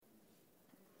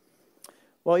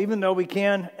Well, even though we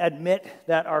can admit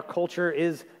that our culture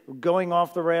is going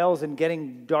off the rails and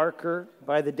getting darker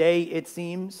by the day, it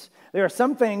seems, there are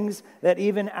some things that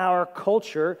even our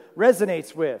culture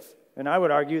resonates with. And I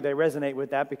would argue they resonate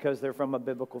with that because they're from a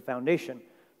biblical foundation.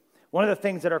 One of the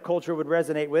things that our culture would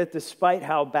resonate with, despite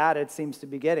how bad it seems to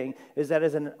be getting, is that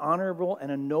it's an honorable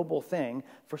and a noble thing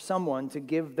for someone to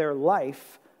give their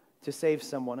life to save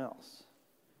someone else.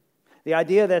 The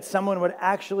idea that someone would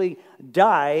actually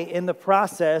die in the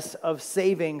process of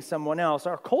saving someone else.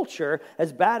 Our culture,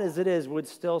 as bad as it is, would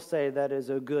still say that is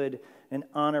a good and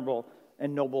honorable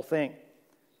and noble thing.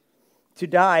 To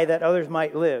die that others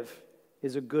might live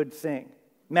is a good thing.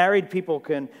 Married people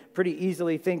can pretty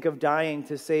easily think of dying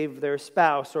to save their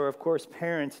spouse, or of course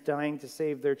parents dying to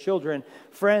save their children.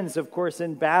 Friends, of course,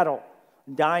 in battle,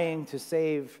 dying to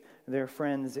save their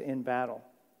friends in battle.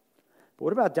 But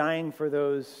what about dying for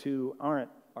those who aren't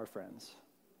our friends?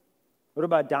 What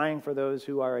about dying for those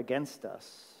who are against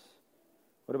us?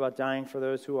 What about dying for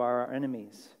those who are our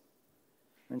enemies?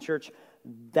 And church,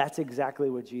 that's exactly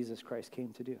what Jesus Christ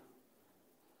came to do.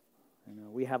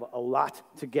 We have a lot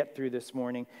to get through this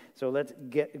morning, so let's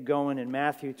get going in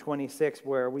Matthew 26,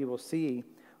 where we will see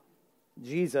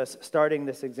Jesus starting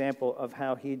this example of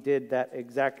how he did that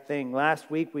exact thing. Last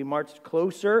week, we marched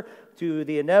closer to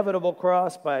the inevitable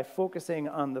cross by focusing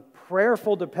on the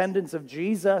prayerful dependence of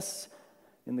Jesus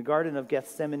in the Garden of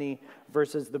Gethsemane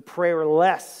versus the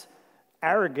prayerless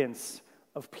arrogance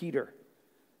of Peter.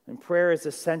 And prayer is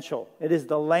essential. It is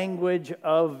the language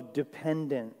of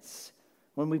dependence.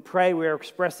 When we pray, we are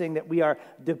expressing that we are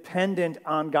dependent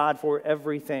on God for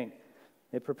everything.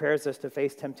 It prepares us to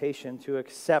face temptation, to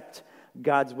accept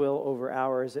God's will over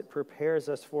ours. It prepares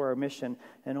us for our mission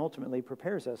and ultimately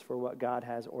prepares us for what God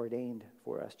has ordained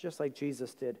for us, just like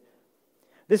Jesus did.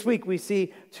 This week we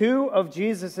see two of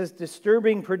Jesus'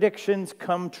 disturbing predictions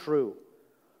come true: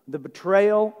 the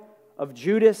betrayal of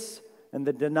Judas and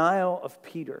the denial of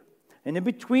Peter. And in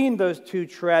between those two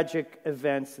tragic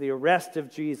events, the arrest of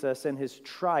Jesus and his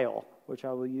trial, which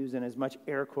I will use in as much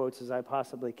air quotes as I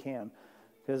possibly can,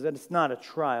 because it's not a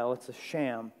trial, it's a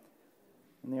sham.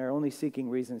 And they are only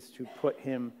seeking reasons to put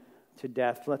him to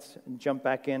death. Let's jump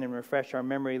back in and refresh our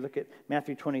memory. Look at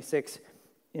Matthew 26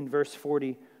 in verse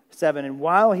 47. And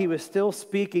while he was still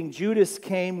speaking, Judas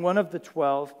came, one of the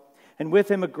 12, and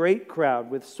with him a great crowd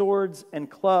with swords and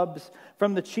clubs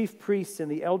from the chief priests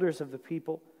and the elders of the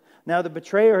people. Now the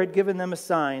betrayer had given them a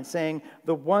sign, saying,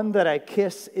 "The one that I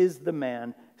kiss is the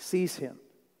man. Seize him."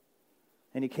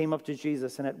 And he came up to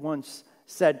Jesus and at once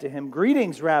said to him,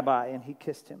 "Greetings, Rabbi," and he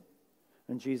kissed him.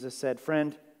 And Jesus said,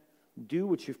 "Friend, do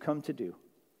what you've come to do."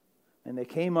 And they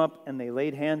came up and they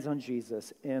laid hands on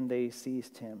Jesus and they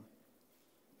seized him.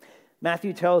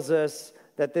 Matthew tells us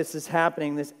that this is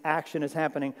happening, this action is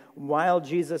happening while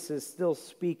Jesus is still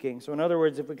speaking. So in other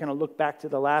words, if we kind of look back to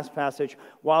the last passage,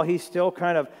 while he's still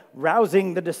kind of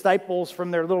rousing the disciples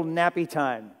from their little nappy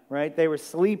time, right? They were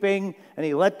sleeping and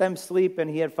he let them sleep and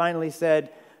he had finally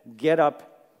said, "Get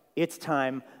up, it's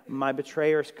time, my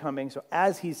betrayer's coming." So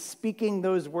as he's speaking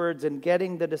those words and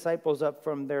getting the disciples up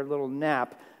from their little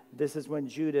nap, this is when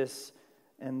Judas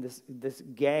and this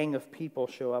gang of people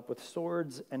show up with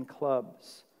swords and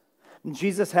clubs. And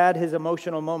Jesus had his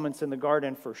emotional moments in the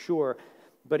garden for sure,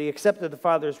 but he accepted the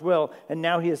Father's will, and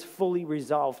now he is fully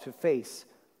resolved to face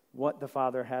what the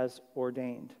Father has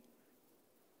ordained.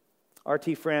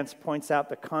 R.T. France points out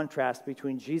the contrast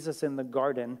between Jesus in the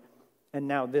garden and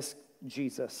now this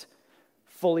Jesus,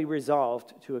 fully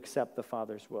resolved to accept the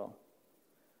Father's will.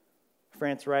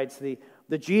 France writes, the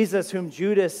Jesus whom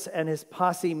Judas and his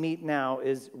posse meet now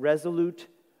is resolute,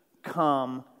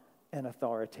 calm, and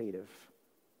authoritative.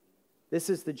 This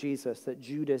is the Jesus that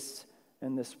Judas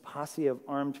and this posse of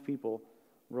armed people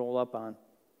roll up on.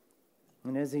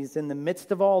 And as he's in the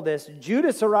midst of all this,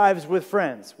 Judas arrives with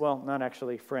friends. Well, not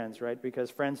actually friends, right?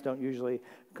 Because friends don't usually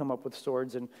come up with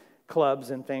swords and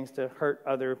clubs and things to hurt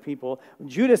other people.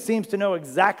 Judas seems to know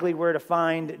exactly where to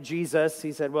find Jesus.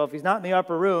 He said, well, if he's not in the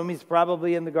upper room, he's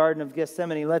probably in the Garden of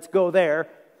Gethsemane. Let's go there.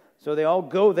 So they all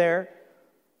go there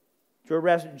to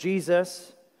arrest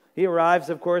Jesus. He arrives,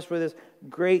 of course, with this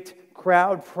great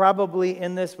crowd. Probably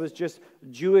in this was just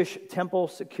Jewish temple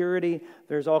security.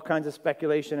 There's all kinds of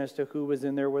speculation as to who was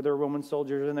in there. Were there Roman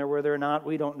soldiers in there? Were there not?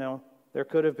 We don't know. There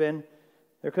could have been.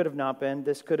 There could have not been.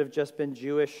 This could have just been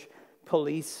Jewish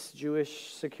police,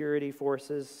 Jewish security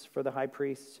forces for the high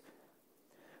priests.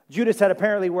 Judas had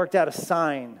apparently worked out a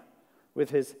sign with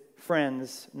his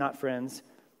friends, not friends.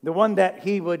 The one that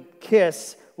he would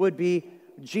kiss would be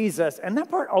Jesus. And that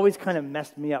part always kind of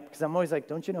messed me up because I'm always like,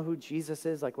 don't you know who Jesus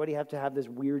is? Like, why do you have to have this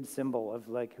weird symbol of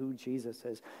like who Jesus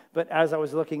is? But as I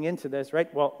was looking into this,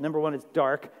 right, well, number one, it's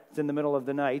dark. It's in the middle of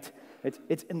the night.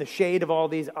 It's in the shade of all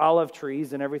these olive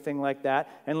trees and everything like that.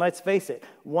 And let's face it,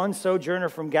 one sojourner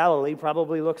from Galilee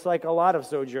probably looks like a lot of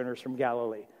sojourners from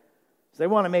Galilee. So they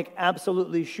want to make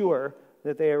absolutely sure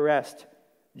that they arrest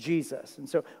Jesus. And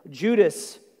so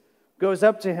Judas goes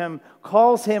up to him,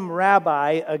 calls him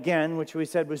rabbi again, which we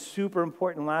said was super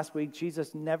important last week.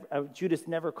 Judas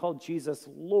never called Jesus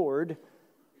Lord.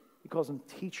 He calls him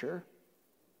teacher.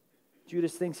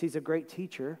 Judas thinks he's a great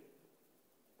teacher,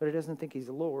 but he doesn't think he's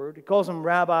Lord. He calls him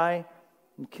rabbi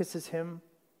and kisses him.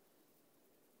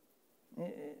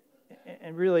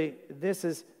 And really, this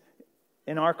is,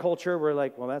 in our culture, we're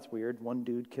like, well, that's weird, one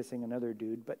dude kissing another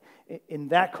dude. But in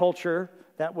that culture,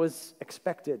 that was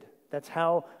expected. That's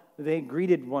how they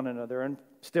greeted one another and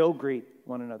still greet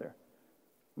one another.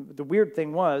 The weird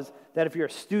thing was that if you're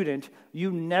a student,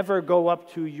 you never go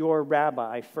up to your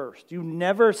rabbi first. You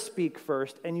never speak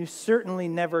first, and you certainly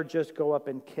never just go up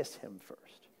and kiss him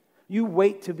first. You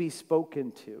wait to be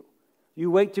spoken to. You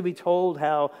wait to be told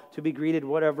how to be greeted,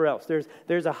 whatever else.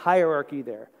 There's a hierarchy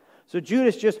there. So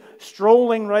Judas just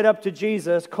strolling right up to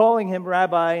Jesus, calling him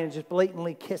rabbi, and just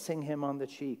blatantly kissing him on the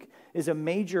cheek is a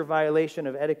major violation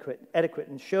of etiquette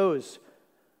and shows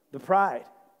the pride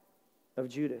of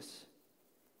Judas.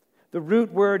 The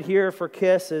root word here for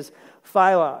kiss is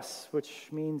philos, which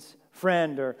means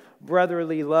friend or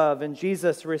brotherly love. And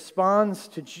Jesus responds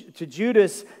to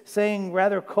Judas saying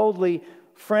rather coldly,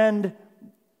 friend,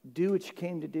 do what you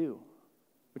came to do.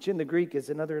 Which in the Greek is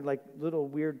another like little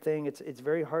weird thing. It's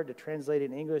very hard to translate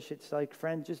in English. It's like,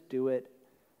 friend, just do it.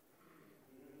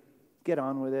 Get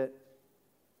on with it.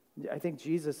 I think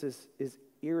Jesus is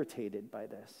irritated by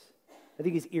this. I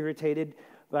think he's irritated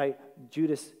by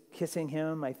Judas kissing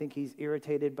him. I think he's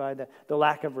irritated by the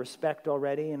lack of respect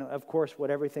already. And of course, what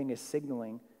everything is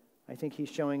signaling. I think he's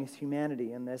showing his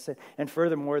humanity in this. And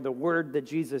furthermore, the word that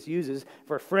Jesus uses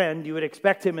for friend, you would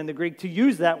expect him in the Greek to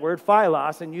use that word,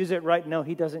 philos, and use it right. No,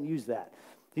 he doesn't use that.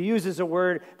 He uses a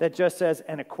word that just says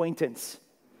an acquaintance.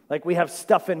 Like we have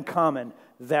stuff in common.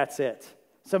 That's it.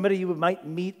 Somebody you might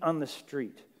meet on the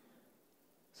street.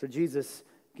 So Jesus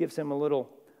gives him a little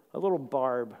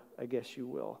barb, I guess you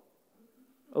will.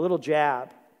 A little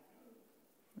jab.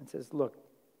 And says, look,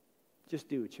 just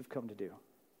do what you've come to do.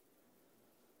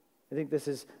 I think this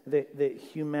is the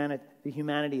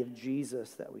humanity of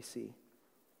Jesus that we see.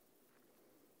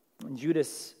 And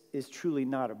Judas is truly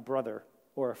not a brother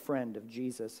or a friend of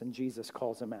Jesus, and Jesus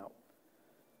calls him out.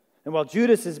 And while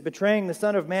Judas is betraying the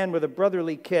Son of Man with a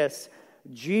brotherly kiss,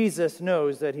 Jesus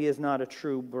knows that he is not a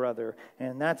true brother,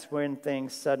 and that's when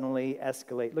things suddenly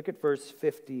escalate. Look at verse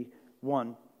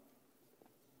 51.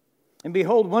 And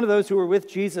behold, one of those who were with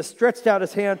Jesus stretched out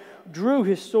his hand, drew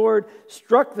his sword,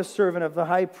 struck the servant of the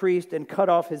high priest, and cut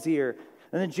off his ear.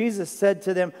 And then Jesus said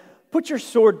to them, put your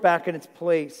sword back in its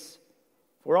place,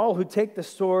 for all who take the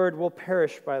sword will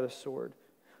perish by the sword.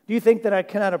 Do you think that I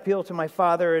cannot appeal to my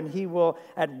Father, and he will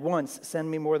at once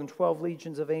send me more than 12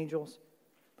 legions of angels?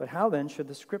 But how then should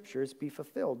the Scriptures be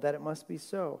fulfilled, that it must be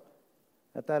so?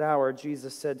 At that hour,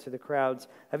 Jesus said to the crowds,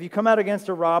 have you come out against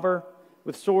a robber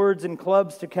with swords and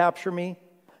clubs to capture me?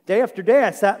 Day after day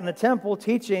I sat in the temple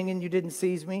teaching, and you didn't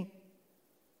seize me.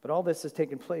 But all this has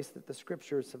taken place that the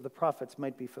scriptures of the prophets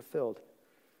might be fulfilled.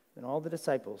 Then all the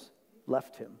disciples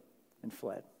left him and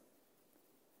fled.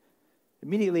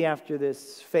 Immediately after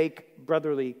this fake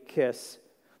brotherly kiss,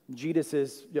 Jesus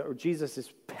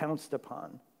is pounced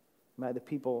upon by the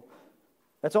people.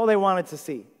 That's all they wanted to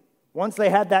see. Once they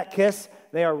had that kiss,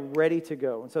 they are ready to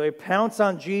go. And so they pounce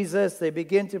on Jesus. They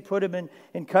begin to put him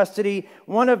in custody.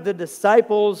 One of the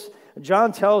disciples,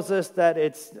 John tells us that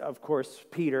it's, of course,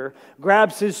 Peter,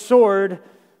 grabs his sword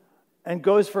and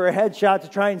goes for a headshot to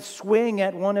try and swing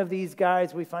at one of these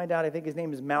guys. We find out, I think his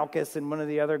name is Malchus in one of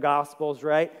the other Gospels,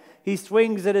 right? He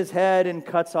swings at his head and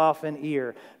cuts off an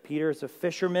ear. Peter is a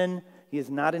fisherman. He is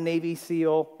not a Navy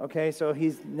SEAL, okay? So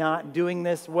he's not doing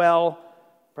this well.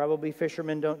 Probably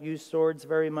fishermen don't use swords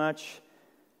very much.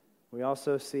 We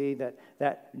also see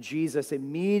that Jesus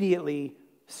immediately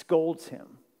scolds him.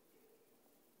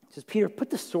 He says, Peter, put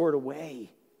the sword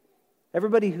away.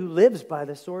 Everybody who lives by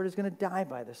the sword is going to die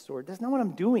by the sword. That's not what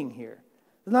I'm doing here.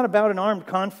 It's not about an armed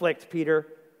conflict, Peter.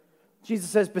 Jesus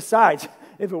says, besides,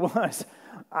 if it was,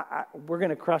 we're going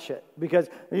to crush it. Because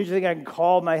you think I can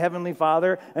call my heavenly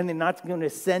Father and they're not going to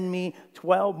send me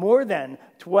more than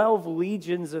 12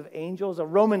 legions of angels? A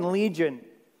Roman legion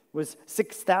was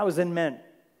 6,000 men.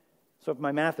 So if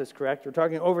my math is correct, we're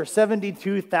talking over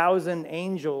 72,000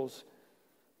 angels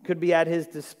could be at his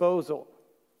disposal.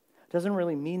 It doesn't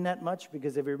really mean that much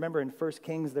because if you remember in 1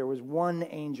 Kings, there was one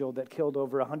angel that killed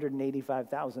over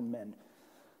 185,000 men.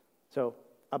 So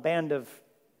a band of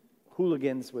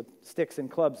hooligans with sticks and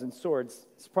clubs and swords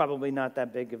is probably not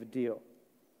that big of a deal.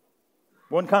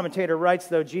 One commentator writes,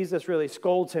 though, Jesus really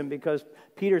scolds him because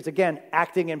Peter's, again,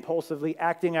 acting impulsively,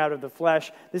 acting out of the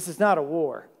flesh. This is not a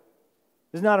war.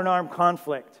 This is not an armed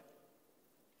conflict.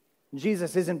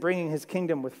 Jesus isn't bringing his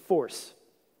kingdom with force,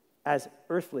 as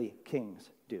earthly kings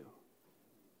do.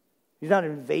 He's not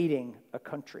invading a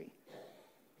country.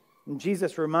 And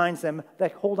Jesus reminds them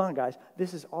that, hold on, guys,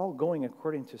 this is all going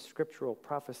according to scriptural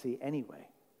prophecy anyway.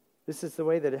 This is the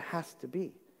way that it has to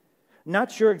be.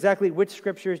 Not sure exactly which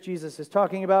scriptures Jesus is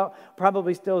talking about.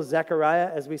 Probably still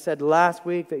Zechariah, as we said last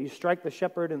week, that you strike the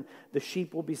shepherd and the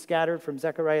sheep will be scattered from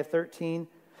Zechariah 13.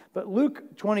 But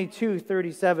Luke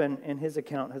 22:37 in his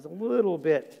account has a little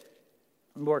bit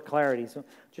more clarity. So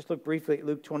just look briefly at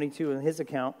Luke 22 in his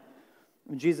account.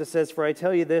 Jesus says, "For I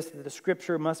tell you this, that the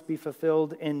scripture must be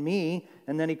fulfilled in me."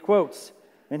 And then he quotes,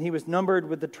 "And he was numbered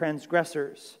with the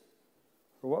transgressors.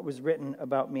 For what was written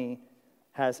about me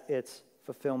has its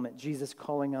fulfillment." Jesus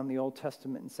calling on the Old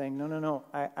Testament and saying, no,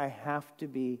 I have to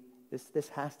be, this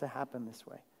has to happen this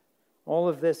way. All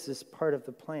of this is part of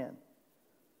the plan.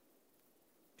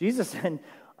 Jesus then,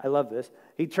 I love this,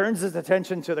 he turns his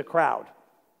attention to the crowd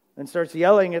and starts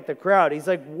yelling at the crowd. He's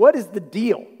like, what is the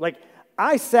deal? Like,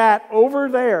 I sat over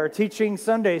there teaching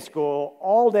Sunday school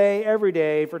all day, every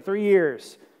day for 3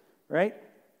 years, right?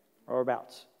 Or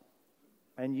abouts.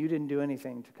 And you didn't do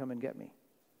anything to come and get me.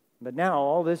 But now,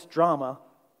 all this drama,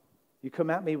 you come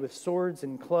at me with swords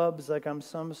and clubs like I'm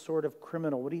some sort of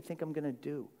criminal. What do you think I'm going to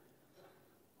do?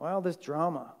 Why all this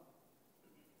drama?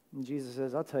 And Jesus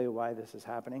says, I'll tell you why this is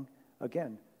happening.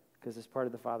 Again, because it's part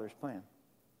of the Father's plan.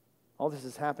 All this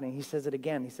is happening. He says it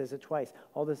again. He says it twice.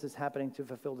 All this is happening to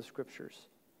fulfill the Scriptures.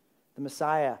 The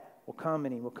Messiah will come,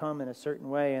 and he will come in a certain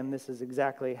way, and this is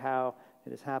exactly how it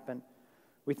has happened.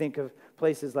 We think of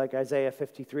places like Isaiah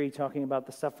 53 talking about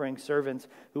the suffering servant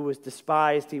who was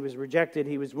despised, he was rejected,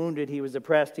 he was wounded, he was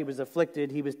oppressed, he was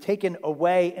afflicted, he was taken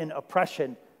away in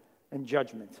oppression and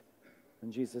judgment.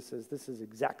 And Jesus says this is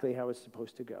exactly how it's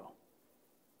supposed to go.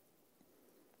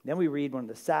 Then we read one of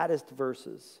the saddest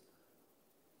verses,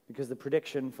 because the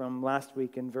prediction from last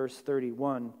week in verse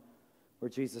 31, where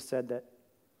Jesus said that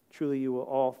truly you will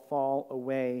all fall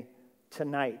away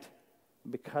tonight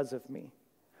because of me.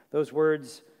 Those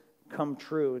words come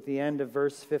true. At the end of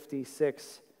verse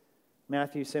 56,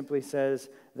 Matthew simply says,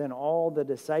 then all the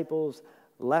disciples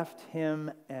left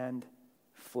him and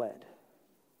fled.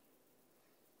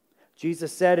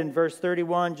 Jesus said in verse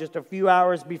 31, just a few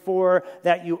hours before,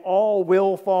 that you all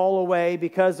will fall away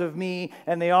because of me.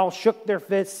 And they all shook their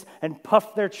fists and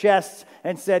puffed their chests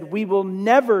and said, we will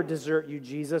never desert you,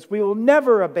 Jesus. We will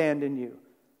never abandon you.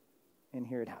 And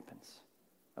here it happens.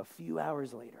 A few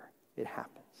hours later, it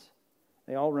happens.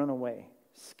 They all run away,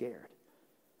 scared.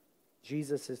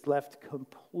 Jesus is left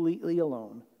completely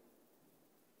alone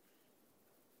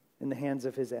in the hands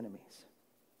of his enemies.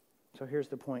 So here's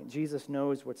the point. Jesus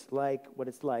knows what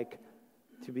it's like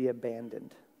to be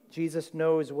abandoned. Jesus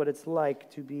knows what it's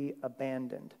like to be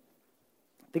abandoned.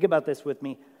 Think about this with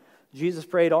me. Jesus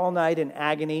prayed all night in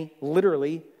agony,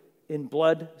 literally, in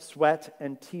blood, sweat,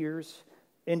 and tears,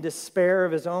 in despair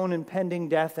of his own impending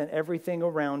death and everything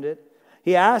around it.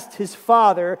 He asked his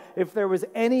Father if there was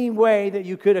any way that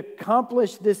you could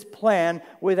accomplish this plan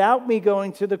without me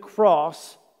going to the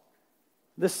cross.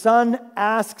 The Son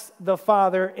asks the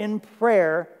Father in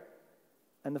prayer,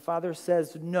 and the Father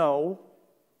says no.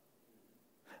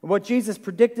 What Jesus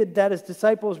predicted that his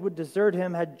disciples would desert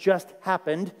him had just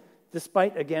happened,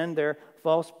 despite, again, their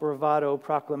false bravado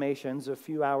proclamations a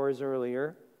few hours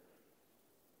earlier.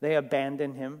 They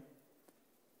abandoned him.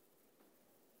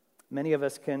 Many of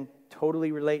us can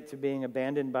totally relate to being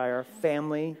abandoned by our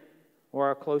family or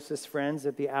our closest friends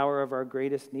at the hour of our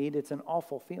greatest need. It's an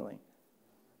awful feeling.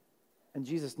 And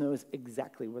Jesus knows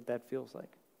exactly what that feels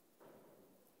like.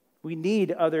 We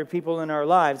need other people in our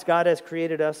lives. God has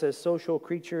created us as social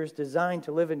creatures designed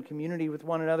to live in community with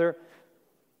one another.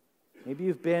 Maybe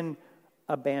you've been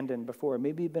abandoned before.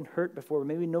 Maybe you've been hurt before.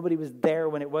 Maybe nobody was there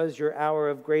when it was your hour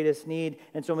of greatest need.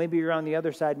 And so maybe you're on the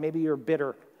other side. Maybe you're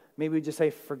bitter. Maybe you just say,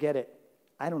 forget it.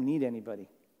 I don't need anybody.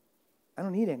 I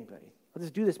don't need anybody. I'll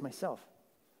just do this myself.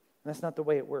 And that's not the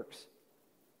way it works.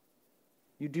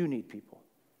 You do need people.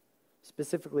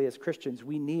 Specifically as Christians,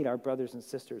 we need our brothers and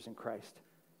sisters in Christ.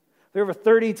 There are over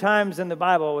 30 times in the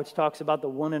Bible which talks about the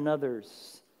one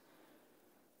another's.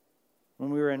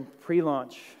 When we were in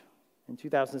pre-launch In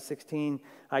 2016,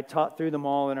 I taught through them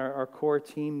all in our core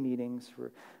team meetings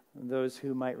for those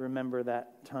who might remember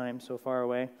that time so far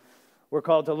away. We're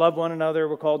called to love one another.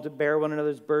 We're called to bear one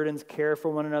another's burdens, care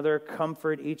for one another,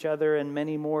 comfort each other, and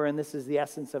many more. And this is the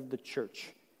essence of the church.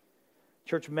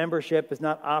 Church membership is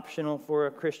not optional for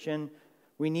a Christian.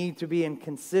 We need to be in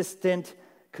consistent,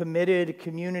 committed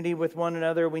community with one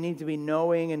another. We need to be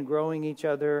knowing and growing each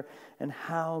other. And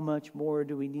how much more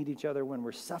do we need each other when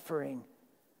we're suffering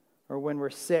or when we're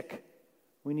sick?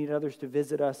 We need others to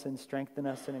visit us and strengthen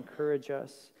us and encourage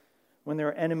us. When there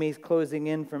are enemies closing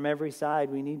in from every side,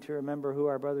 we need to remember who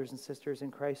our brothers and sisters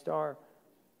in Christ are.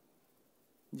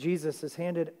 Jesus is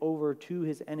handed over to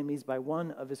his enemies by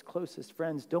one of his closest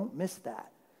friends. Don't miss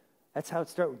that. That's how it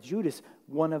starts with Judas,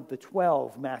 one of the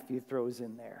 12 Matthew throws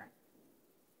in there.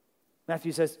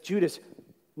 Matthew says, Judas,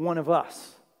 one of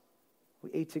us.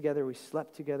 We ate together, we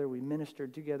slept together, we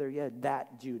ministered together. Yeah,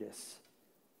 that Judas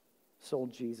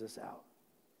sold Jesus out.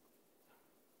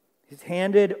 He's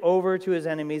handed over to his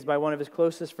enemies by one of his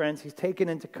closest friends. He's taken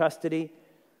into custody.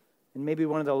 And maybe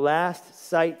one of the last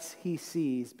sights he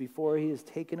sees before he is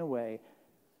taken away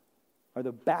are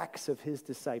the backs of his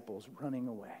disciples running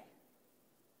away.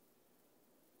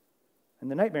 And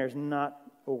the nightmare is not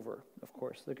over, of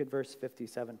course. Look at verse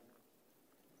 57.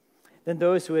 Then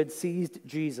those who had seized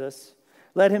Jesus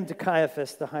led him to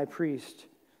Caiaphas, the high priest,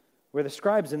 where the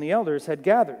scribes and the elders had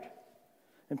gathered.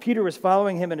 And Peter was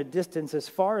following him at a distance as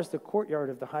far as the courtyard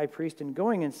of the high priest, and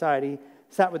going inside, he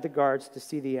sat with the guards to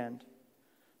see the end.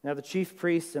 Now the chief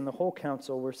priests and the whole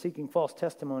council were seeking false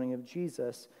testimony of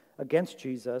Jesus against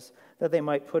Jesus, that they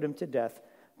might put him to death,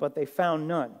 but they found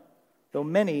none, though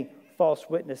many false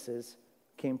witnesses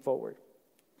came forward.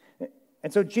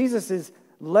 And so Jesus is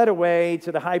led away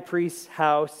to the high priest's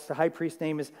house. The high priest's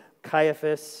name is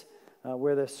Caiaphas,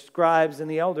 where the scribes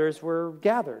and the elders were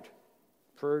gathered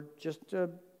for just a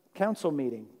council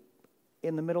meeting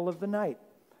in the middle of the night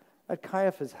at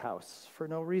Caiaphas' house for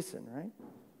no reason, right?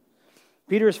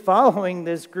 Peter's following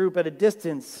this group at a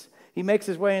distance. He makes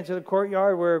his way into the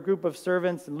courtyard where a group of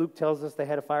servants, and Luke tells us they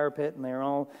had a fire pit and they were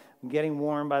all getting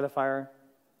warm by the fire.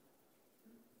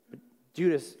 But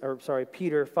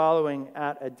Peter, following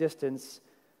at a distance,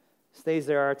 stays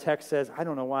there. Our text says, I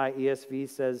don't know why ESV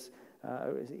says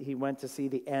he went to see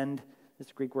the end.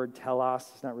 This Greek word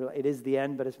telos, it's not really, it is the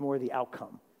end, but it's more the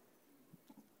outcome.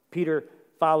 Peter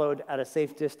followed at a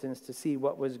safe distance to see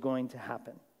what was going to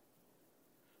happen.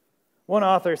 One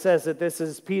author says that this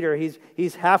is Peter.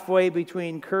 He's halfway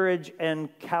between courage and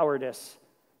cowardice.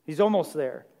 He's almost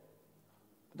there.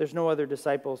 But there's no other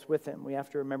disciples with him. We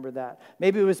have to remember that.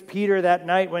 Maybe it was Peter that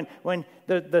night when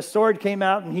the sword came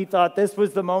out and he thought this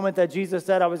was the moment that Jesus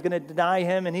said I was going to deny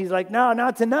him. And he's like, no,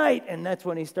 not tonight. And that's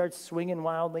when he starts swinging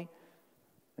wildly.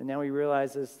 And now he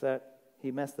realizes that he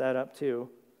messed that up too.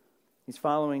 He's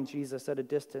following Jesus at a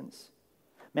distance.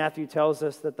 Matthew tells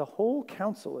us that the whole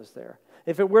council is there.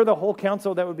 If it were the whole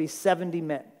council, that would be 70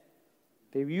 men.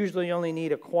 They usually only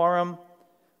need a quorum,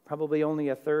 probably only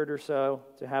a third or so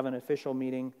to have an official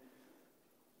meeting.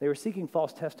 They were seeking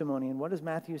false testimony, and what does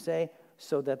Matthew say?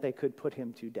 So that they could put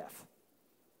him to death.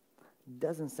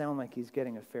 Doesn't sound like he's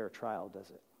getting a fair trial, does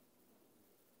it?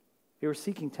 They were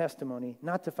seeking testimony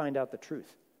not to find out the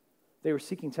truth. They were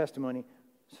seeking testimony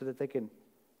so that they could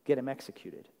get him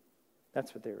executed.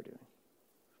 That's what they were doing.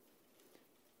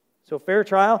 So fair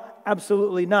trial?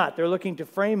 Absolutely not. They're looking to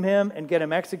frame him and get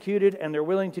him executed, and they're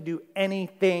willing to do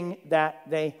anything that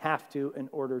they have to in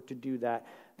order to do that.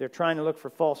 They're trying to look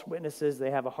for false witnesses. They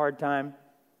have a hard time.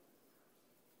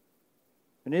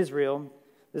 In Israel,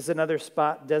 this is another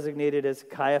spot designated as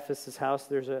Caiaphas' house.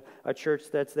 There's a church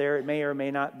that's there. It may or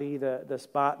may not be the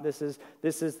spot. This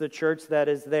is the church that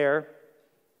is there.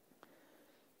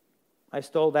 I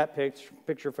stole that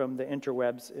picture from the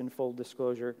interwebs, in full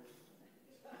disclosure.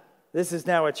 This is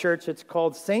now a church. It's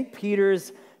called St.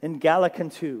 Peter's in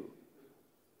Gallicantu,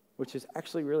 which is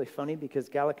actually really funny because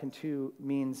Gallicantu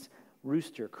means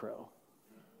rooster crow.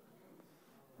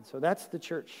 And so that's the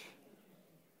church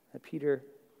that Peter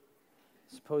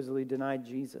supposedly denied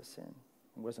Jesus in. It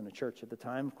wasn't a church at the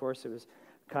time. Of course, it was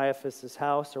Caiaphas'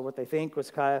 house, or what they think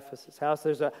was Caiaphas' house.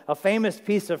 There's a famous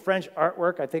piece of French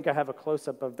artwork. I think I have a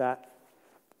close-up of that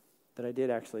I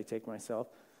did actually take myself.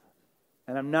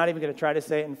 And I'm not even going to try to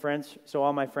say it in French. So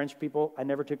all my French people, I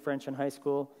never took French in high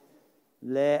school.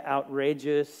 Le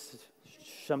outrageous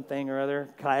something or other,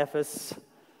 Caiaphas.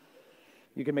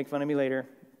 You can make fun of me later.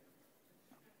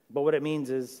 But what it means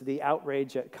is the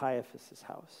outrage at Caiaphas'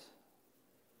 house.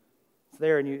 It's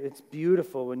there, and it's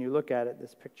beautiful when you look at it,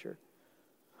 this picture.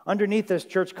 Underneath this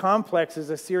church complex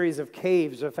is a series of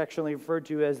caves, affectionately referred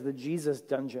to as the Jesus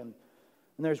dungeon.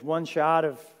 And there's one shot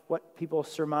of what people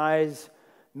surmise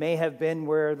may have been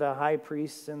where the high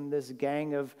priests and this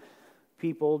gang of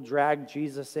people dragged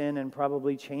Jesus in and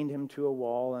probably chained him to a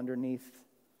wall underneath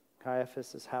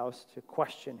Caiaphas' house to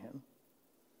question him.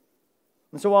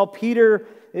 And so while Peter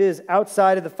is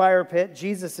outside of the fire pit,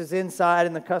 Jesus is inside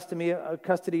in the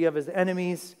custody of his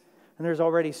enemies, and there's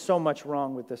already so much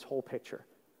wrong with this whole picture.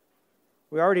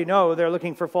 We already know they're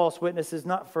looking for false witnesses,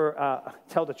 not for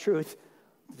tell the truth,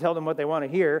 to tell them what they want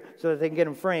to hear so that they can get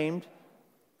him framed.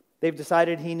 They've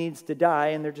decided he needs to die,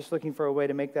 and they're just looking for a way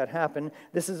to make that happen.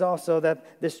 This is also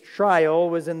that this trial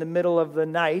was in the middle of the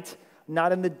night,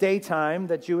 not in the daytime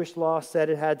that Jewish law said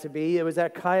it had to be. It was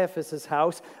at Caiaphas'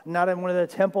 house, not in one of the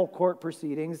temple court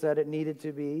proceedings that it needed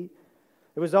to be.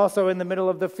 It was also in the middle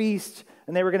of the feast,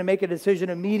 and they were going to make a decision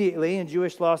immediately, and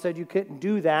Jewish law said you couldn't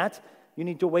do that. You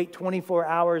need to wait 24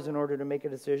 hours in order to make a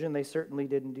decision. They certainly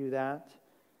didn't do that.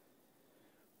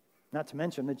 Not to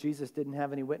mention that Jesus didn't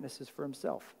have any witnesses for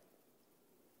himself.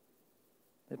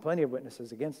 There are plenty of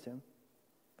witnesses against him,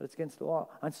 but it's against the law.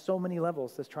 On so many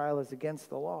levels, this trial is against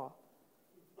the law.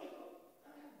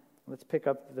 Let's pick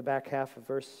up the back half of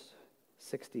verse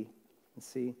 60 and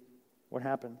see what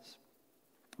happens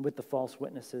with the false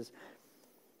witnesses.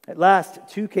 At last,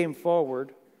 two came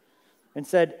forward and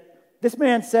said, "This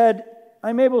man said,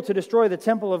 I'm able to destroy the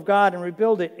temple of God and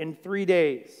rebuild it in 3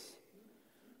 days."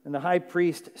 And the high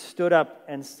priest stood up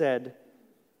and said,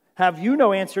 "Have you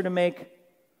no answer to make?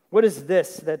 What is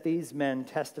this that these men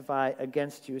testify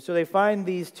against you?" So they find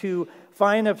these two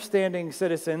fine, upstanding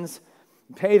citizens,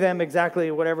 pay them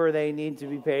exactly whatever they need to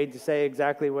be paid to say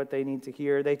exactly what they need to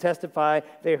hear. They testify,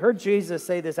 they heard Jesus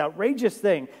say this outrageous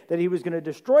thing, that he was going to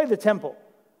destroy the temple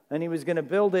and he was going to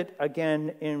build it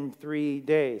again in 3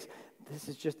 days. This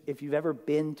is just, if you've ever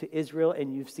been to Israel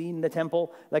and you've seen the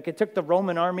temple, like it took the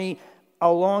Roman army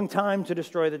a long time to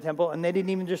destroy the temple, and they didn't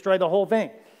even destroy the whole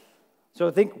thing. So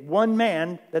think one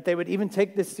man, that they would even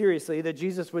take this seriously, that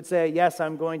Jesus would say, yes,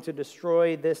 I'm going to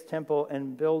destroy this temple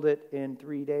and build it in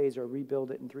 3 days or rebuild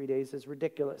it in 3 days, is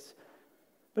ridiculous.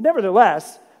 But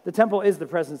nevertheless, the temple is the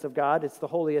presence of God. It's the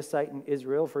holiest site in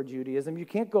Israel for Judaism. You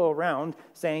can't go around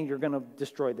saying you're going to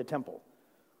destroy the temple.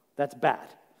 That's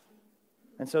bad.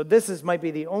 And so might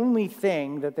be the only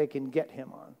thing that they can get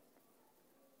him on.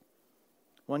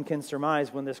 One can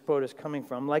surmise when this quote is coming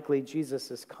from, likely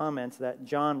Jesus' comments that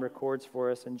John records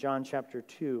for us in John chapter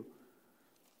 2.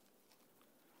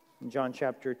 In John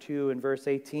chapter 2 and verse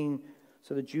 18,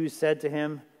 so the Jews said to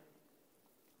him,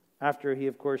 after he,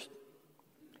 of course,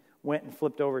 went and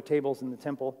flipped over tables in the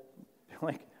temple,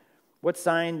 like, what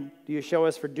sign do you show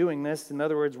us for doing this? In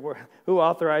other words, who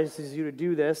authorizes you to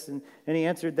do this? And he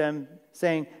answered them,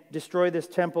 saying, destroy this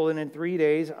temple, and in 3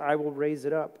 days I will raise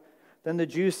it up. Then the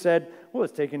Jews said, well,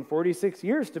 it's taken 46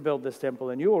 years to build this temple,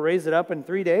 and you will raise it up in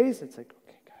 3 days? It's like,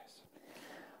 okay, guys.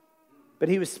 But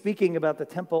he was speaking about the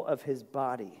temple of his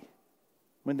body.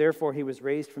 When therefore he was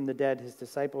raised from the dead, his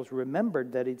disciples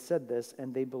remembered that he'd said this,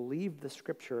 and they believed the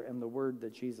scripture and the word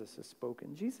that Jesus has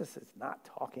spoken. Jesus is not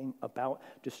talking about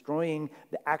destroying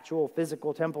the actual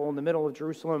physical temple in the middle of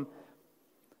Jerusalem.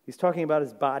 He's talking about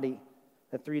his body,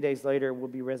 that 3 days later will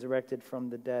be resurrected from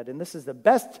the dead. And this is the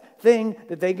best thing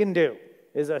that they can do,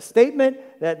 is a statement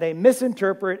that they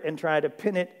misinterpret and try to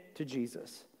pin it to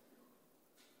Jesus.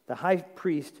 The high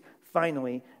priest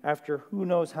finally, after who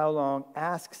knows how long,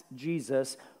 asks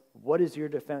Jesus, what is your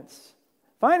defense?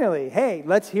 Finally, hey,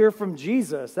 let's hear from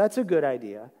Jesus. That's a good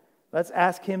idea. Let's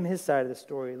ask him his side of the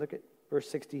story. Look at verse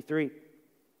 63.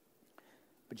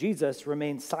 But Jesus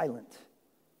remained silent.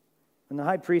 And the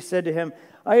high priest said to him,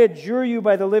 I adjure you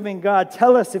by the living God,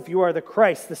 tell us if you are the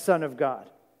Christ, the Son of God.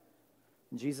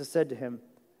 And Jesus said to him,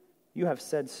 you have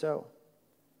said so.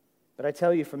 But I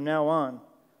tell you from now on,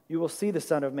 you will see the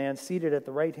Son of Man seated at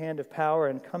the right hand of power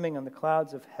and coming on the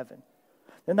clouds of heaven.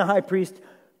 Then the high priest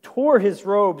tore his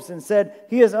robes and said,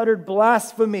 he has uttered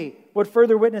blasphemy. What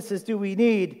further witnesses do we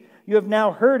need? You have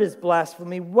now heard his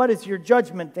blasphemy. What is your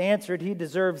judgment? They answered, he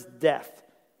deserves death.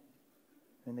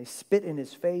 And they spit in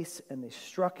his face, and they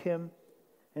struck him,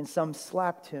 and some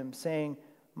slapped him, saying,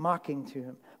 mocking to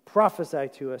him, prophesy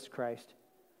to us, Christ.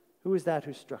 Who is that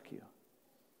who struck you?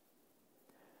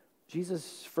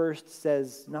 Jesus first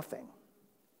says nothing.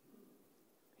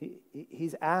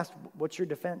 He's asked, what's your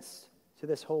defense to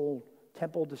this whole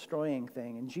temple destroying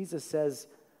thing? And Jesus says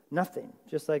nothing,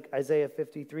 just like Isaiah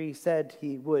 53 said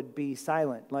he would be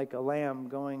silent, like a lamb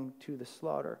going to the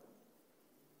slaughter.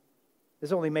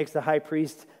 This only makes the high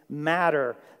priest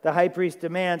madder. The high priest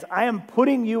demands, I am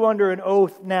putting you under an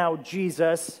oath now,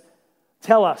 Jesus.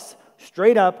 Tell us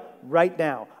straight up right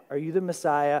now, are you the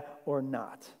Messiah or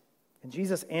not? And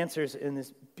Jesus answers in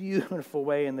this beautiful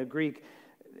way in the Greek,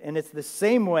 and it's the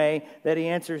same way that he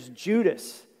answers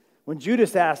Judas. When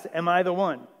Judas asked, "Am I the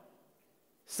one?"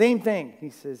 Same thing. He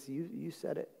says, you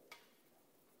said it.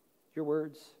 Your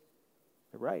words,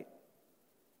 they're right.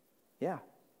 Yeah,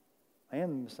 I am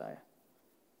the Messiah.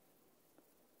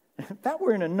 If that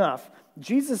weren't enough,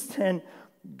 Jesus then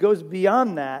goes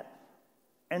beyond that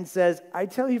and says, "I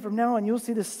tell you from now on, you'll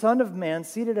see the Son of Man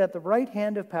seated at the right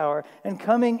hand of power and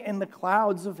coming in the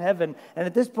clouds of heaven." And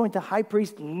at this point, the high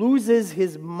priest loses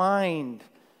his mind.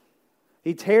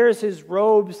 He tears his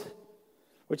robes,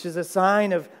 which is a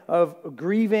sign of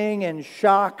grieving and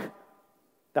shock.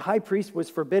 The high priest was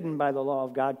forbidden by the law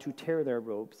of God to tear their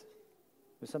robes.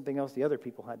 It was something else the other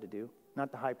people had to do,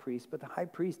 not the high priest, but the high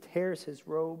priest tears his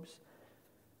robes.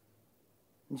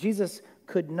 Jesus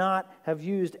could not have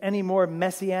used any more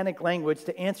messianic language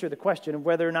to answer the question of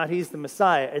whether or not he's the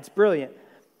Messiah. It's brilliant.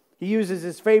 He uses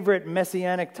his favorite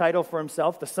messianic title for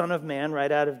himself, the Son of Man,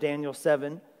 right out of Daniel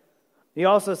 7. He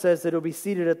also says that he'll be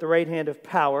seated at the right hand of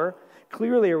power,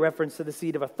 clearly a reference to the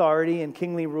seat of authority and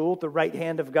kingly rule, the right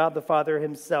hand of God the Father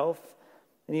himself.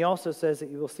 And he also says that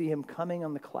you will see him coming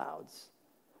on the clouds,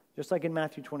 just like in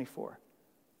Matthew 24.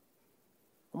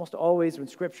 Almost always when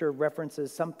Scripture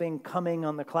references something coming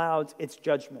on the clouds, it's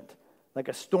judgment, like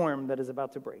a storm that is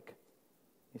about to break.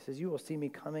 He says, "You will see me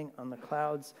coming on the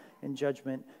clouds in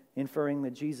judgment," inferring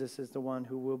that Jesus is the one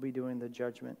who will be doing the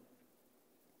judgment.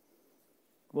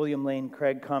 William Lane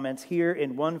Craig comments, "Here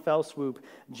in one fell swoop,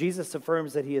 Jesus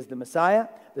affirms that he is the Messiah,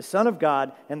 the Son of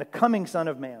God, and the coming Son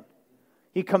of Man.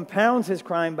 He compounds his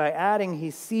crime by adding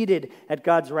he's seated at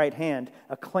God's right hand,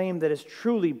 a claim that is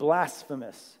truly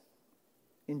blasphemous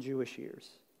in Jewish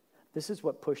ears. This is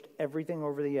what pushed everything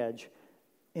over the edge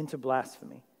into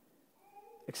blasphemy.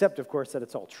 Except, of course, that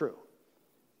it's all true,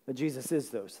 that Jesus is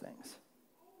those things.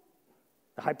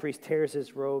 The high priest tears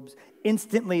his robes.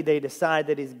 Instantly, they decide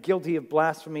that he's guilty of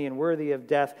blasphemy and worthy of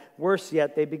death. Worse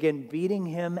yet, they begin beating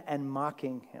him and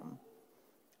mocking him.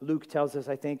 Luke tells us,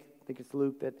 I think it's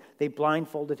Luke, that they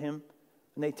blindfolded him,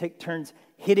 and they take turns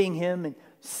hitting him and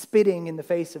spitting in the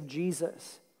face of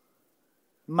Jesus,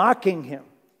 mocking him.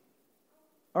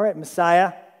 All right,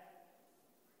 Messiah,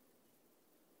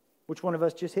 which one of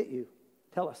us just hit you?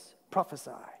 Tell us,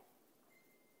 prophesy.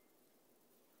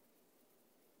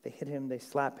 They hit him, they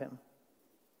slap him.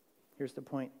 Here's the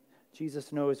point.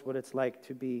 Jesus knows what it's like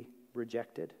to be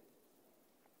rejected.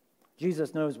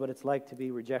 Jesus knows what it's like to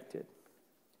be rejected.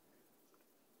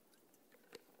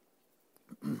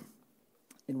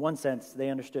 In one sense, they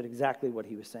understood exactly what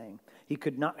he was saying. He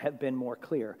could not have been more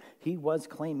clear. He was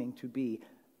claiming to be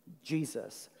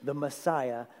Jesus, the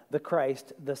Messiah, the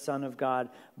Christ, the Son of God.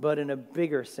 But in a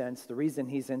bigger sense, the reason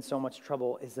he's in so much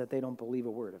trouble is that they don't believe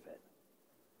a word of it.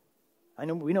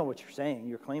 We know what you're saying.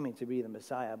 You're claiming to be the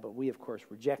Messiah, but we, of course,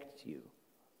 reject you.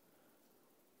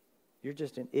 You're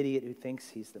just an idiot who thinks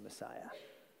he's the Messiah.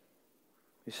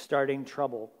 He's starting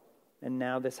trouble, and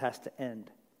now this has to end.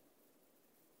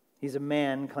 He's a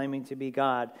man claiming to be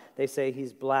God. They say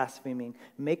he's blaspheming.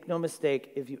 Make no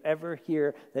mistake, if you ever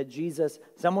hear that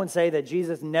someone say that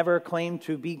Jesus never claimed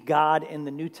to be God in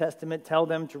the New Testament, tell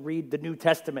them to read the New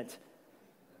Testament,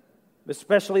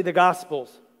 especially the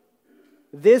Gospels.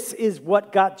 This is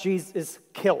what got Jesus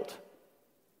killed.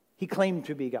 He claimed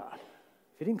to be God.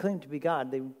 If he didn't claim to be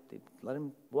God, they let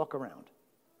him walk around.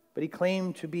 But he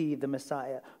claimed to be the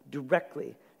Messiah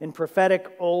directly in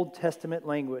prophetic Old Testament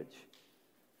language.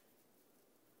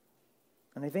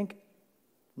 And I think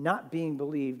not being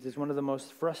believed is one of the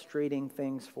most frustrating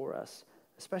things for us,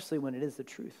 especially when it is the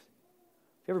truth.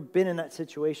 Have you ever been in that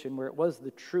situation where it was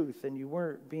the truth and you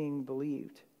weren't being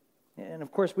believed? And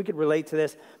of course, we could relate to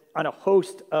this on a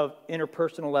host of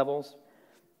interpersonal levels,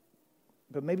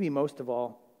 but maybe most of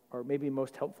all, or maybe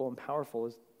most helpful and powerful,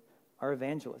 is our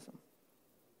evangelism.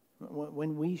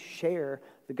 When we share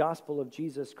the gospel of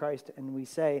Jesus Christ and we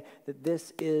say that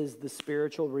this is the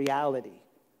spiritual reality,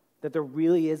 that there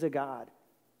really is a God,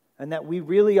 and that we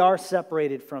really are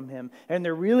separated from him, and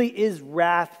there really is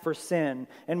wrath for sin.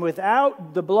 And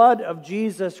without the blood of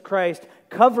Jesus Christ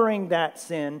covering that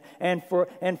sin and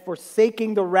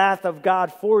forsaking the wrath of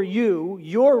God for you,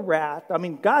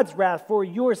 God's wrath for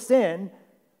your sin,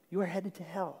 you are headed to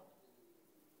hell.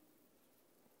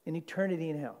 In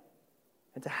eternity in hell.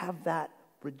 And to have that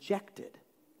rejected,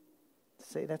 to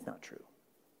say that's not true.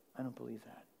 I don't believe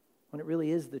that. When it really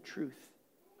is the truth.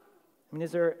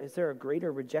 Is there a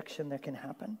greater rejection that can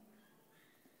happen?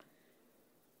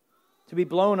 To be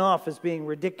blown off as being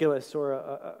ridiculous or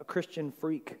a Christian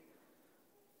freak.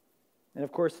 And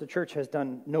of course, the church has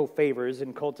done no favors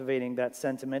in cultivating that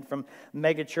sentiment, from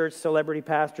megachurch celebrity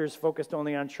pastors focused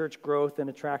only on church growth and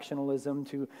attractionalism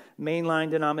to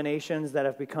mainline denominations that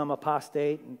have become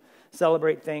apostate and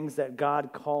celebrate things that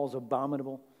God calls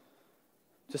abominable,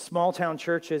 to small-town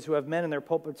churches who have men in their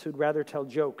pulpits who'd rather tell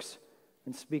jokes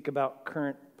and speak about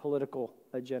current political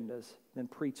agendas than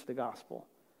preach the gospel.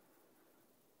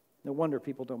 No wonder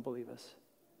people don't believe us.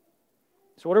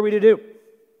 So what are we to do?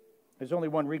 There's only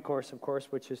one recourse, of course,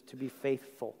 which is to be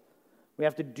faithful. We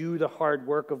have to do the hard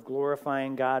work of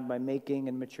glorifying God by making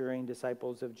and maturing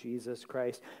disciples of Jesus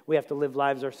Christ. We have to live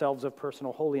lives ourselves of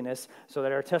personal holiness so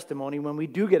that our testimony, when we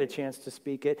do get a chance to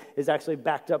speak it, is actually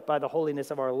backed up by the holiness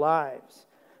of our lives.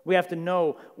 We have to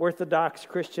know orthodox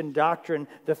Christian doctrine,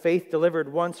 the faith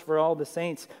delivered once for all the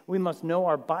saints. We must know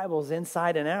our Bibles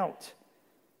inside and out.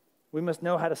 We must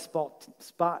know how to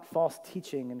spot false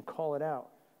teaching and call it out.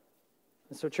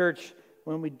 And so, church,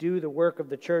 when we do the work of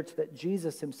the church that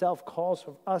Jesus himself calls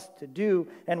for us to do,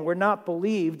 and we're not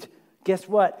believed, guess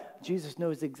what? Jesus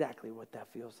knows exactly what that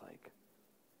feels like.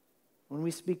 When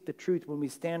we speak the truth, when we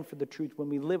stand for the truth, when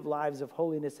we live lives of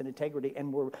holiness and integrity,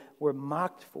 and we're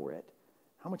mocked for it,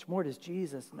 how much more does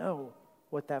Jesus know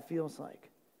what that feels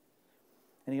like?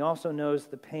 And he also knows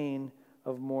the pain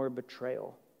of more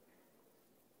betrayal.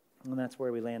 And that's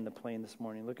where we land the plane this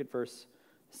morning. Look at verse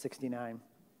 69.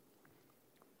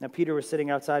 Now Peter was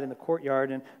sitting outside in the courtyard,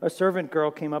 and a servant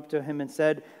girl came up to him and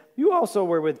said, "You also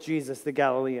were with Jesus the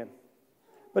Galilean."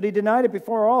 But he denied it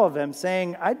before all of them,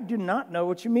 saying, "I do not know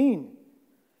what you mean."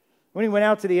 When he went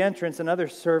out to the entrance, another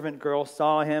servant girl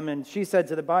saw him, and she said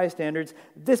to the bystanders,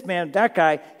 "This man, that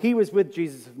guy, he was with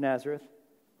Jesus of Nazareth."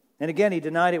 And again he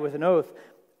denied it with an oath,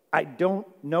 "I don't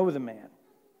know the man."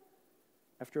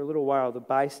 After a little while, the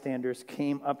bystanders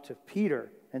came up to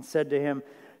Peter and said to him,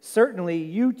 "Certainly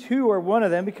you too are one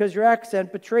of them, because your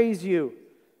accent betrays you."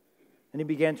 And he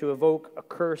began to evoke a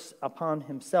curse upon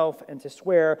himself and to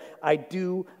swear, "I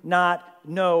do not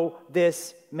know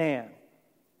this man."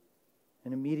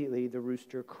 And immediately the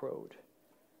rooster crowed.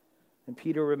 And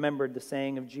Peter remembered the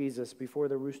saying of Jesus, "Before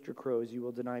the rooster crows, you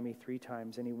will deny me 3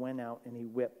 times." And he went out and he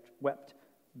wept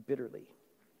bitterly.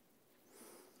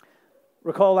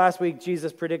 Recall last week,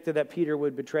 Jesus predicted that Peter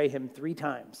would betray him 3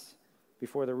 times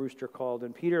before the rooster called.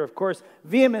 And Peter, of course,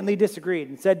 vehemently disagreed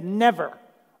and said, "Never.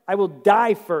 I will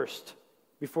die first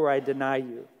before I deny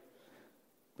you."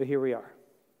 But here we are.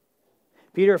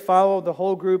 Peter followed the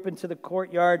whole group into the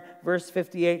courtyard. Verse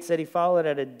 58 said he followed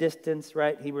at a distance,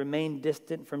 right? He remained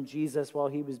distant from Jesus while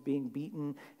he was being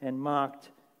beaten and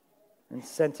mocked and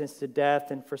sentenced to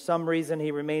death. And for some reason,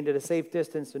 he remained at a safe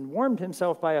distance and warmed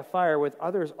himself by a fire with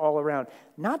others all around.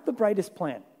 Not the brightest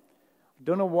plan.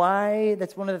 Don't know why.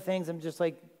 That's one of the things I'm just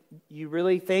like, you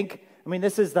really think? I mean,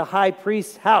 this is the high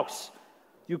priest's house.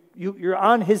 You're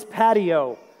on his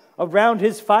patio, around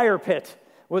his fire pit,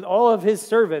 with all of his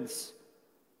servants.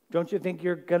 Don't you think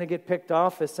you're going to get picked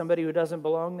off as somebody who doesn't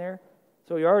belong there?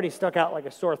 So he already stuck out like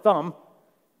a sore thumb.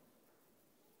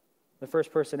 The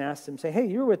first person asked him, say, "Hey,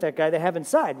 you were with that guy they have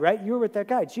inside, right? You were with that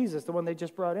guy, Jesus, the one they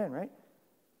just brought in, right?"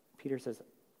 Peter says,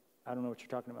 "I don't know what you're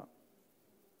talking about."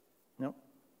 "No,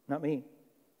 not me.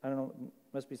 I don't know. It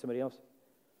must be somebody else."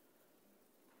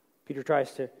 Peter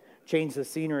tries to change the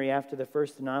scenery after the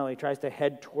first denial. He tries to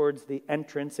head towards the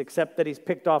entrance, except that he's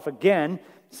picked off again.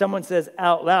 Someone says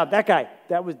out loud, "That guy,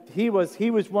 he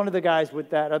was one of the guys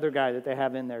with that other guy that they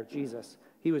have in there, Jesus.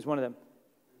 He was one of them."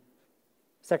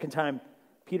 Second time,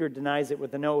 Peter denies it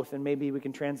with an oath, and maybe we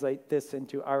can translate this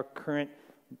into our current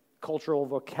cultural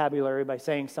vocabulary by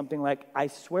saying something like, "I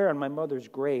swear on my mother's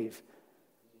grave,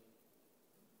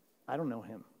 I don't know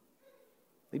him.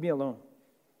 Leave me alone."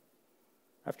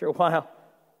 After a while,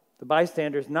 the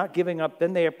bystanders, not giving up,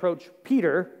 then they approach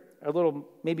Peter. A little,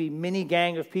 maybe mini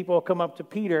gang of people come up to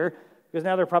Peter, because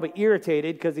now they're probably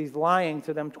irritated because he's lying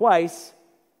to them twice.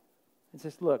 And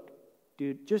says, "Look,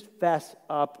 dude, just fess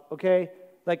up, okay?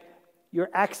 Like,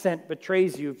 your accent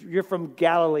betrays you. You're from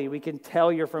Galilee. We can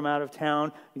tell you're from out of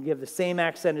town. You have the same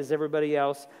accent as everybody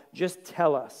else. Just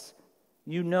tell us.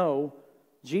 You know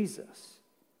Jesus."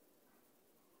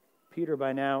 Peter,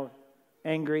 by now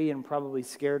angry and probably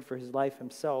scared for his life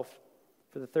himself,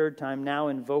 for the third time now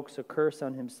invokes a curse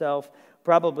on himself,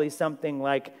 probably something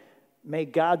like, "May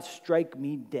God strike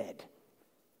me dead.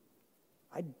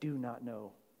 I do not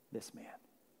know this man."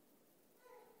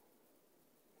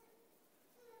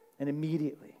 And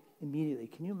immediately,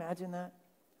 can you imagine that?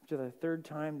 After the third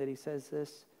time that he says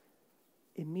this,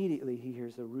 immediately he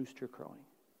hears the rooster crowing.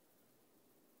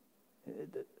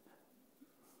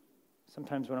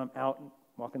 Sometimes when I'm out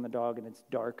walking the dog and it's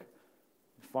dark,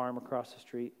 farm across the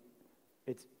street,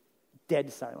 it's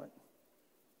dead silent.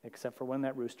 except for when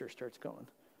that rooster starts going.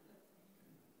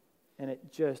 And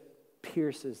it just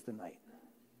pierces the night.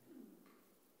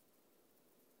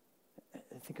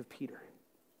 Think of Peter,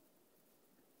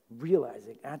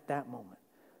 realizing at that moment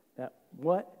that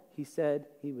what he said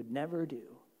he would never do,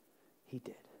 he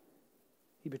did.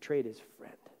 He betrayed his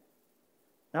friend.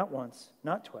 Not once,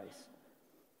 not twice,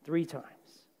 3 times.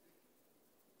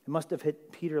 It must have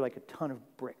hit Peter like a ton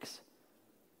of bricks.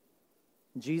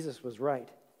 Jesus was right.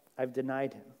 I've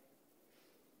denied him.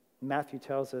 Matthew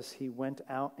tells us he went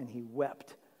out and he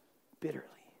wept bitterly.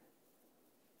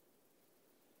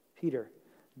 Peter,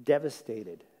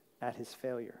 devastated at his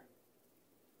failure.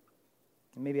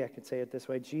 And maybe I could say it this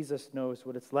way. Jesus knows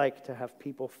what it's like to have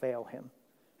people fail him.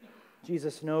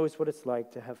 Jesus knows what it's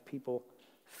like to have people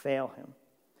fail him.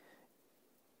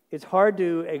 It's hard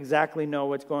to exactly know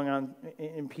what's going on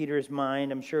in Peter's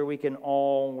mind. I'm sure we can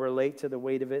all relate to the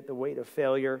weight of it, the weight of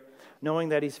failure, knowing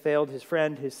that he's failed his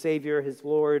friend, his Savior, his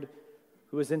Lord,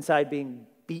 who was inside being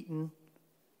beaten,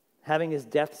 having his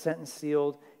death sentence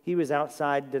sealed. He was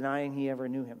outside denying he ever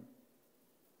knew him.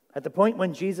 At the point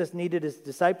when Jesus needed his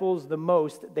disciples the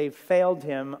most, they failed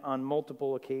him on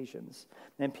multiple occasions.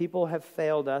 And people have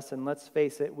failed us, and let's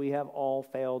face it, we have all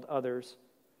failed others.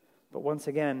 But once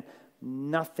again,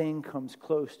 nothing comes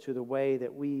close to the way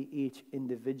that we each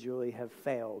individually have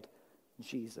failed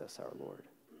Jesus, our Lord.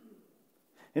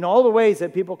 In all the ways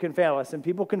that people can fail us, and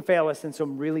people can fail us in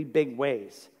some really big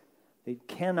ways, they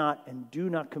cannot and do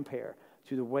not compare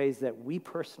to the ways that we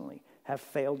personally have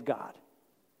failed God.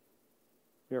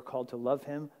 We are called to love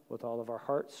him with all of our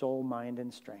heart, soul, mind,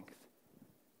 and strength.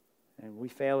 And we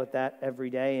fail at that every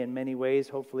day in many ways,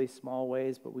 hopefully small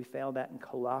ways, but we fail that in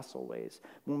colossal ways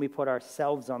when we put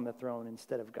ourselves on the throne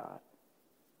instead of God.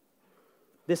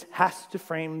 This has to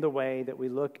frame the way that we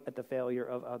look at the failure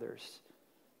of others.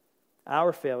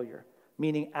 Our failure,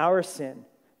 meaning our sin,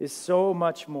 is so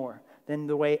much more than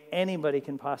the way anybody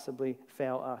can possibly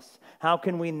fail us. How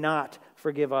can we not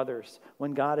forgive others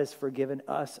when God has forgiven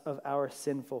us of our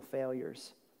sinful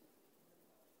failures?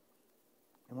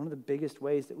 And one of the biggest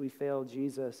ways that we fail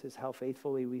Jesus is how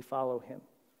faithfully we follow him.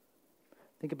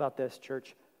 Think about this,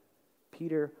 church.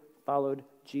 Peter followed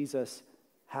Jesus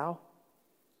how?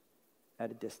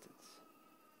 At a distance.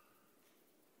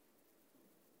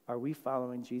 Are we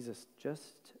following Jesus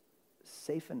just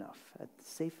safe enough, at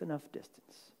safe enough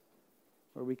distance,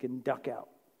 where we can duck out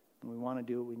when we want to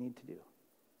do what we need to do?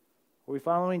 Are we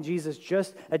following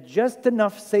Jesus at just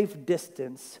enough safe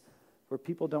distance where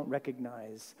people don't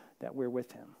recognize that we're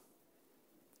with him?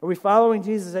 Are we following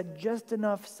Jesus at just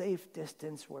enough safe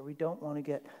distance where we don't want to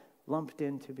get lumped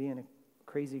into being a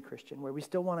crazy Christian, where we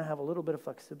still want to have a little bit of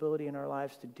flexibility in our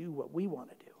lives to do what we want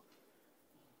to do?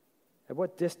 At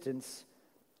what distance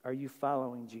are you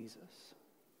following Jesus?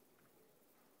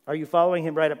 Are you following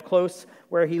him right up close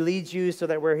where he leads you so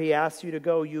that where he asks you to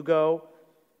go, you go?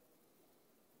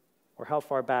 Or how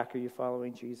far back are you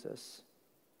following Jesus?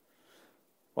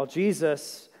 While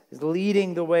Jesus is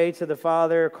leading the way to the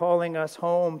Father, calling us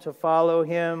home to follow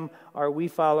him, are we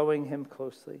following him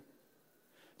closely?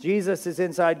 Jesus is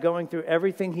inside going through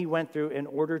everything he went through in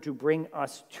order to bring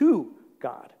us to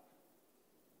God.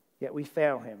 Yet we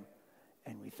fail him,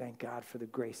 and we thank God for the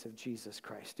grace of Jesus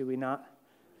Christ. Do we not?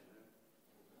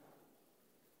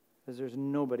 Because there's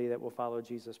nobody that will follow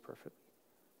Jesus perfectly.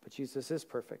 But Jesus is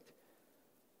perfect.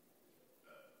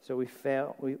 So we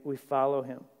follow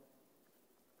him.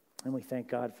 And we thank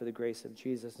God for the grace of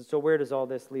Jesus. And so where does all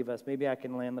this leave us? Maybe I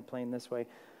can land the plane this way.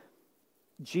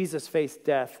 Jesus faced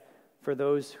death for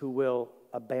those who will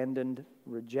abandon,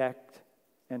 reject,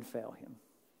 and fail him.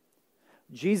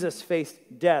 Jesus faced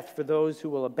death for those who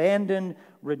will abandon,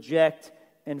 reject,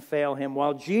 and fail him.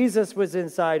 While Jesus was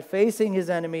inside facing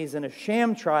his enemies in a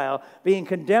sham trial, being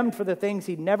condemned for the things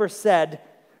he'd never said,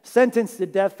 sentenced to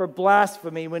death for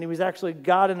blasphemy when he was actually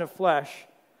God in the flesh,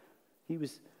 he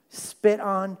was spit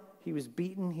on, he was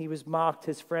beaten, he was mocked.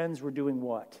 His friends were doing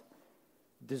what?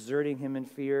 Deserting him in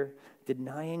fear,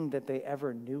 denying that they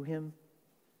ever knew him.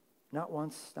 Not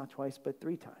once, not twice, but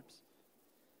 3 times.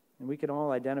 And we can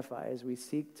all identify as we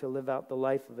seek to live out the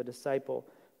life of a disciple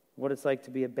what it's like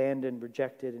to be abandoned,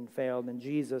 rejected, and failed. And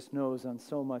Jesus knows on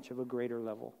so much of a greater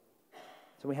level.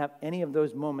 So we have any of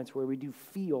those moments where we do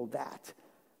feel that.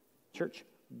 Church,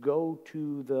 go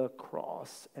to the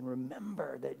cross and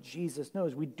remember that Jesus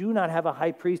knows. We do not have a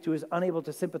high priest who is unable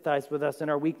to sympathize with us in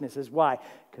our weaknesses. Why?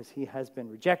 Because he has been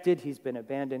rejected, he's been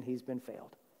abandoned, he's been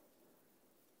failed.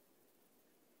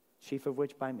 Chief of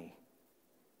which by me.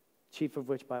 Chief of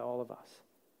which by all of us.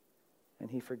 And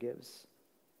he forgives.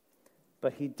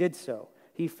 But he did so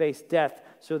He faced death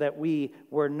so that we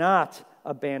were not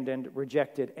abandoned,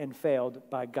 rejected, and failed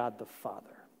by God the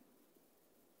Father.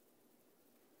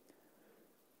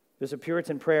 There's a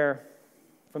Puritan prayer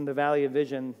from the Valley of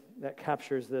Vision that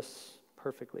captures this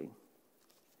perfectly.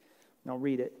 And I'll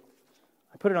read it.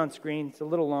 I put it on screen. It's a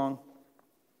little long,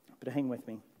 but hang with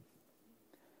me.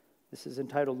 This is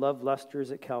entitled Love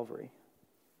Lusters at Calvary.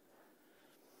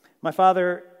 My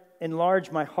Father,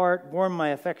 enlarge my heart, warm my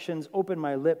affections, open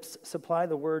my lips, supply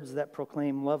the words that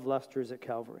proclaim love lusters at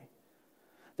Calvary.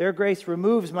 Their grace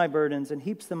removes my burdens and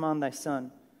heaps them on thy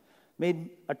Son,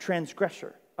 made a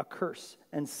transgressor, a curse,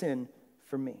 and sin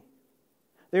for me.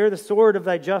 There the sword of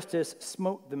thy justice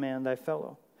smote the man thy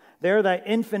fellow. There thy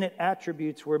infinite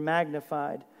attributes were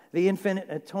magnified. The infinite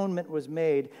atonement was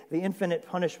made. The infinite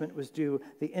punishment was due.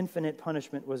 The infinite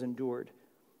punishment was endured.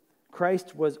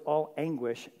 Christ was all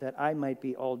anguish that I might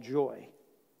be all joy.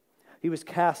 He was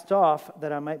cast off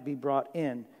that I might be brought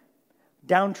in,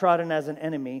 downtrodden as an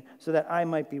enemy so that I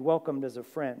might be welcomed as a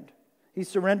friend. He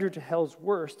surrendered to hell's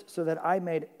worst so that I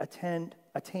might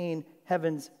attain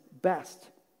heaven's best.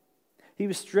 He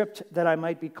was stripped that I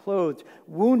might be clothed,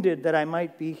 wounded that I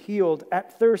might be healed,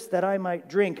 at thirst that I might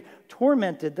drink,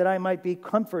 tormented that I might be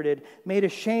comforted, made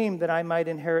ashamed that I might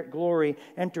inherit glory,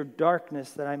 entered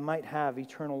darkness that I might have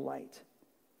eternal light.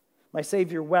 My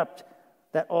Savior wept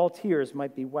that all tears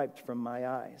might be wiped from my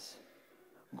eyes,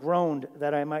 groaned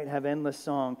that I might have endless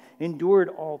song, endured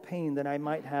all pain that I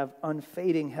might have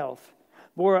unfading health,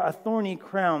 bore a thorny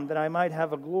crown that I might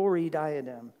have a glory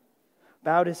diadem,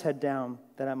 bowed his head down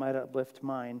that I might uplift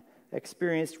mine,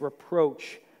 experienced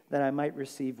reproach that I might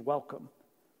receive welcome,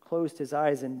 closed his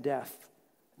eyes in death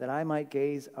that I might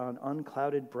gaze on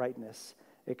unclouded brightness,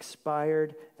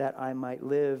 expired that I might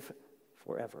live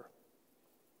forever.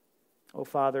 O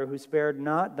Father, who spared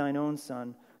not thine own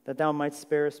Son, that thou mightst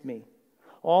spare me,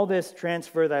 all this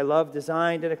transfer thy love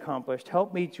designed and accomplished,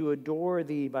 help me to adore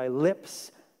thee by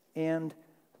lips and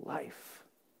life.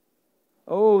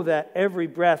 Oh, that every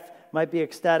breath might be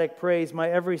ecstatic praise, my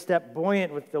every step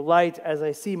buoyant with delight as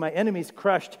I see my enemies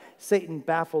crushed, Satan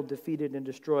baffled, defeated, and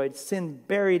destroyed, sin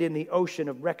buried in the ocean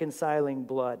of reconciling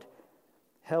blood,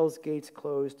 hell's gates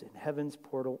closed and heaven's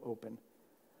portal open.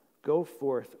 Go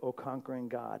forth, O conquering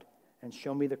God, and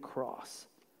show me the cross,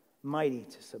 mighty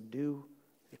to subdue,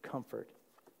 to comfort,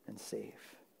 and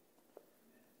save.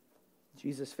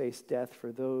 Jesus faced death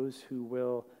for those who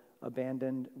will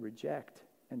abandon, reject,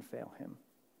 and fail him.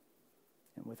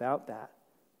 And without that,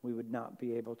 we would not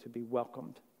be able to be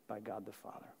welcomed by God the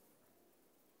Father.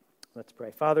 Let's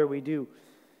pray. Father, we do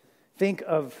think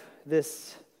of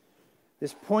this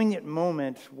poignant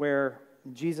moment where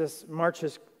Jesus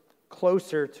marches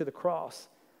closer to the cross,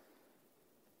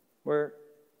 where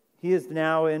he is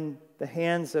now in the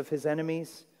hands of his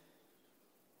enemies,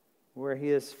 where he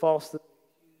is falsely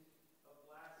accused of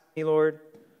blasphemy, Lord,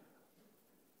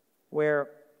 where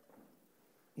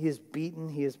he is beaten,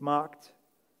 he is mocked,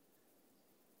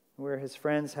 where his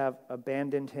friends have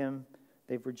abandoned him,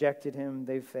 they've rejected him,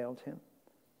 they've failed him.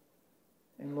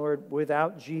 And Lord,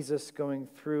 without Jesus going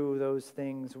through those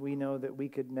things, we know that we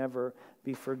could never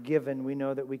be forgiven. We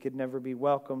know that we could never be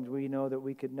welcomed. We know that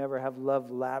we could never have love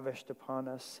lavished upon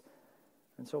us.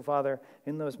 And so, Father,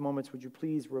 in those moments, would you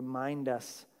please remind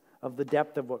us of the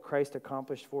depth of what Christ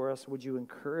accomplished for us? Would you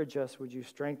encourage us? Would you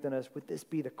strengthen us? Would this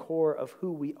be the core of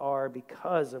who we are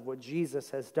because of what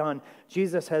Jesus has done?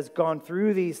 Jesus has gone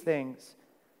through these things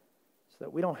so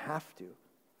that we don't have to.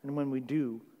 And when we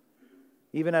do,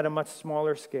 even at a much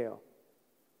smaller scale,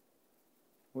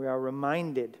 we are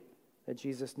reminded that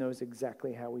Jesus knows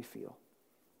exactly how we feel.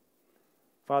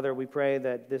 Father, we pray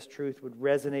that this truth would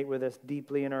resonate with us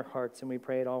deeply in our hearts, and we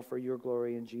pray it all for your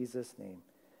glory in Jesus' name.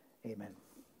 Amen.